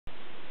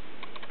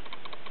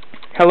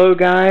Hello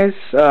guys,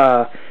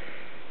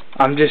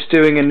 I'm just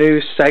doing a new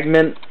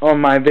segment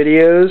on my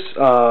videos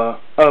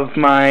of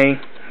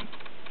my,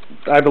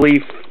 I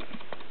believe,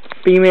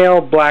 female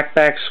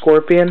blackback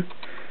scorpion.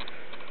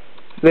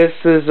 This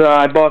is,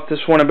 I bought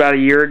this one about a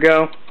year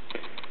ago.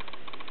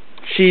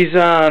 She's,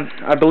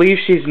 I believe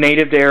she's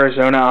native to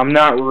Arizona. I'm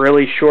not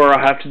really sure.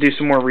 I'll have to do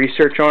some more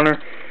research on her.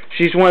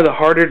 She's one of the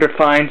harder to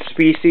find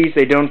species.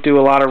 They don't do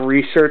a lot of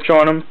research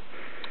on them.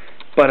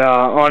 But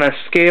on a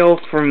scale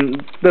from,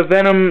 the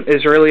venom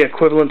is really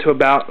equivalent to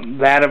about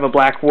that of a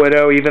black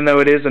widow, even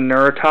though it is a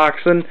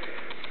neurotoxin,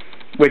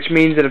 which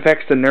means it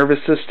affects the nervous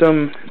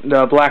system.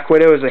 The black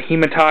widow is a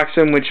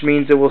hemotoxin, which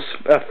means it will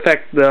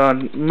affect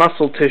the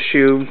muscle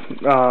tissue.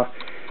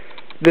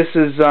 This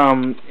is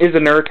a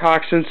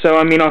neurotoxin, so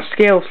I mean on a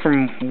scale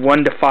from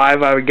 1 to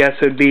 5, I would guess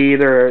it would be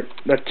either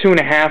a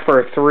 2.5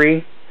 or a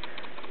 3.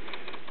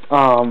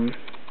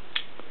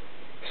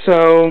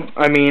 So,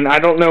 I mean, I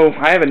don't know,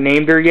 I haven't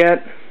named her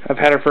yet. I've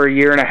had her for a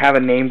year and I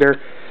haven't named her.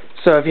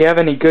 So if you have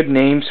any good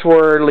names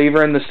for her, leave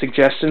her in the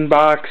suggestion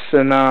box,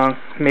 and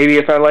maybe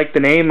if I like the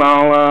name,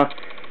 I'll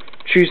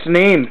choose the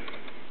name.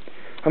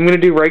 I'm going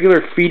to do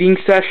regular feeding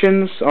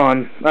sessions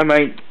on,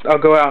 I'll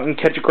go out and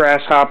catch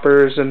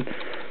grasshoppers, and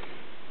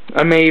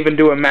I may even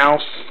do a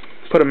mouse,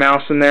 put a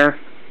mouse in there.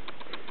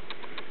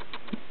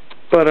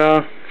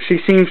 But she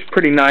seems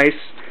pretty nice.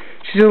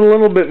 She's a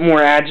little bit more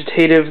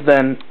agitative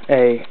than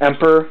a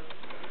emperor.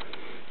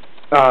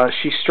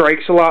 She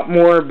strikes a lot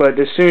more, but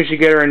as soon as you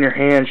get her in your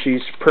hand,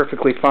 she's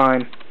perfectly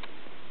fine.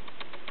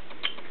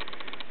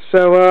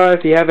 So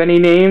if you have any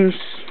names,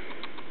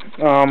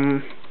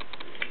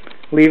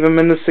 leave them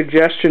in the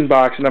suggestion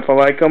box, and if I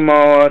like them,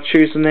 I'll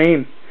choose the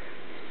name.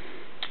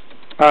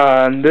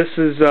 This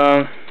is,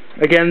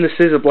 again, this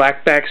is a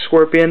blackback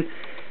scorpion,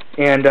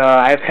 and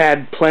I've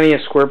had plenty of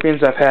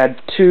scorpions. I've had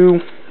 2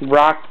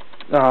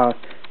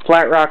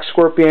 flat rock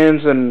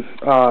scorpions and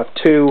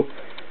 2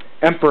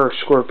 emperor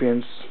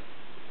scorpions.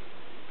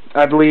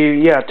 I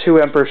believe, yeah, 2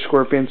 emperor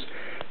scorpions.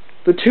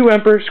 The 2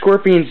 emperor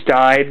scorpions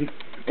died,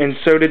 and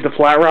so did the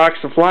flat rocks.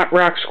 The flat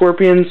rock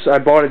scorpions I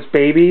bought as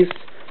babies,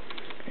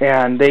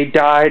 and they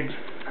died.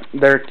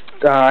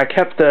 I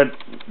kept the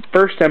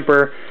first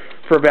emperor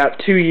for about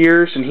 2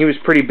 years, and he was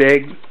pretty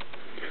big.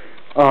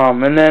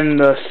 And then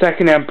the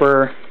second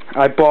emperor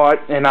I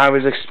bought, and I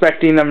was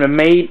expecting them to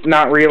mate,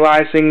 not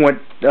realizing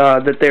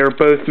that they were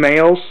both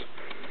males,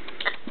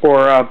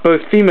 or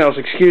both females,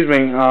 excuse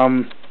me.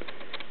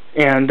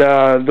 And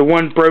the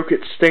one broke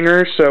its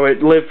stinger, so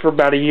it lived for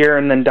about a year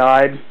and then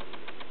died.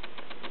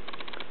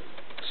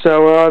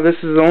 So this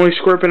is the only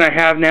scorpion I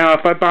have now.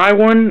 If I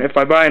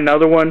buy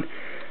another one,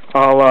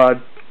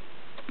 I'll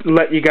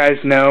let you guys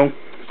know.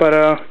 But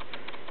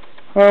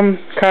I'm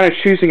kind of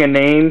choosing a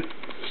name.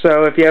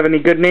 So if you have any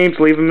good names,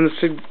 leave them in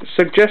the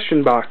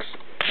suggestion box.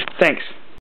 Thanks.